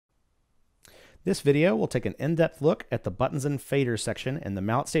This video will take an in-depth look at the buttons and faders section in the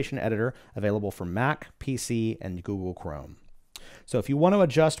malletSTATION editor available for Mac, PC, and Google Chrome. So if you want to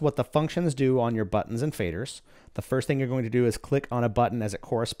adjust what the functions do on your buttons and faders, the first thing you're going to do is click on a button as it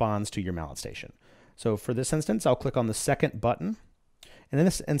corresponds to your malletSTATION. So for this instance, I'll click on the second button. And in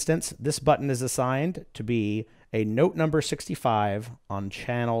this instance, this button is assigned to be a note number 65 on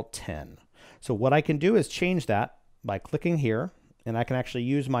channel 10. So what I can do is change that by clicking here, and I can actually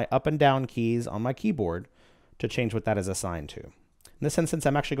use my up and down keys on my keyboard to change what that is assigned to. In this instance,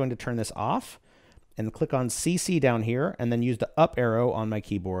 I'm actually going to turn this off and click on CC down here and then use the up arrow on my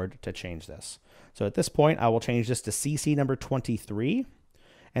keyboard to change this. So at this point, I will change this to CC number 23.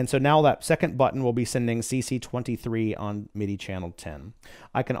 And so now that second button will be sending CC23 on MIDI channel 10.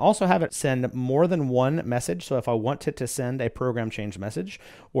 I can also have it send more than one message. So if I want it to send a program change message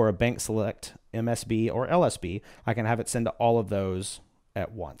or a bank select MSB or LSB, I can have it send all of those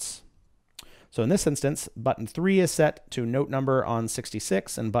at once. So in this instance, button 3 is set to note number on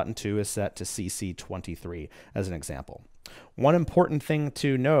 66 and button 2 is set to CC23 as an example. One important thing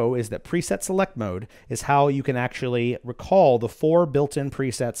to know is that preset select mode is how you can actually recall the 4 built-in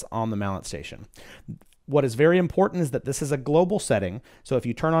presets on the malletSTATION. What is very important is that this is a global setting, so if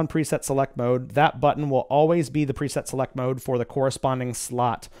you turn on preset select mode, that button will always be the preset select mode for the corresponding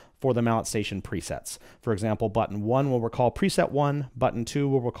slot for the malletSTATION presets. For example, button 1 will recall preset 1, button 2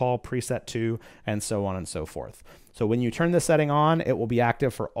 will recall preset 2, and so on and so forth. So when you turn this setting on, it will be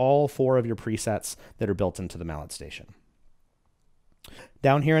active for all 4 of your presets that are built into the malletSTATION.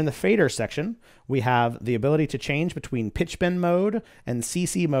 Down here in the fader section, we have the ability to change between pitch bend mode and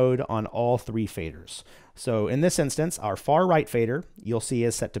CC mode on all 3 faders. So in this instance, our far right fader, you'll see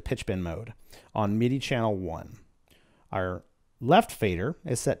is set to pitch bend mode on MIDI channel 1. Our left fader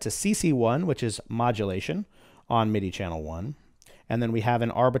is set to CC1, which is modulation, on MIDI channel 1. And then we have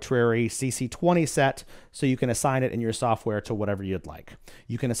an arbitrary CC20 set, so you can assign it in your software to whatever you'd like.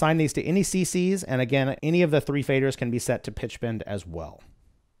 You can assign these to any CCs, and again, any of the 3 faders can be set to pitch bend as well.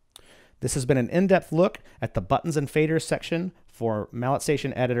 This has been an in-depth look at the buttons and faders section for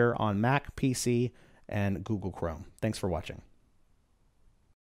malletSTATION editor on Mac, PC, and Google Chrome. Thanks for watching.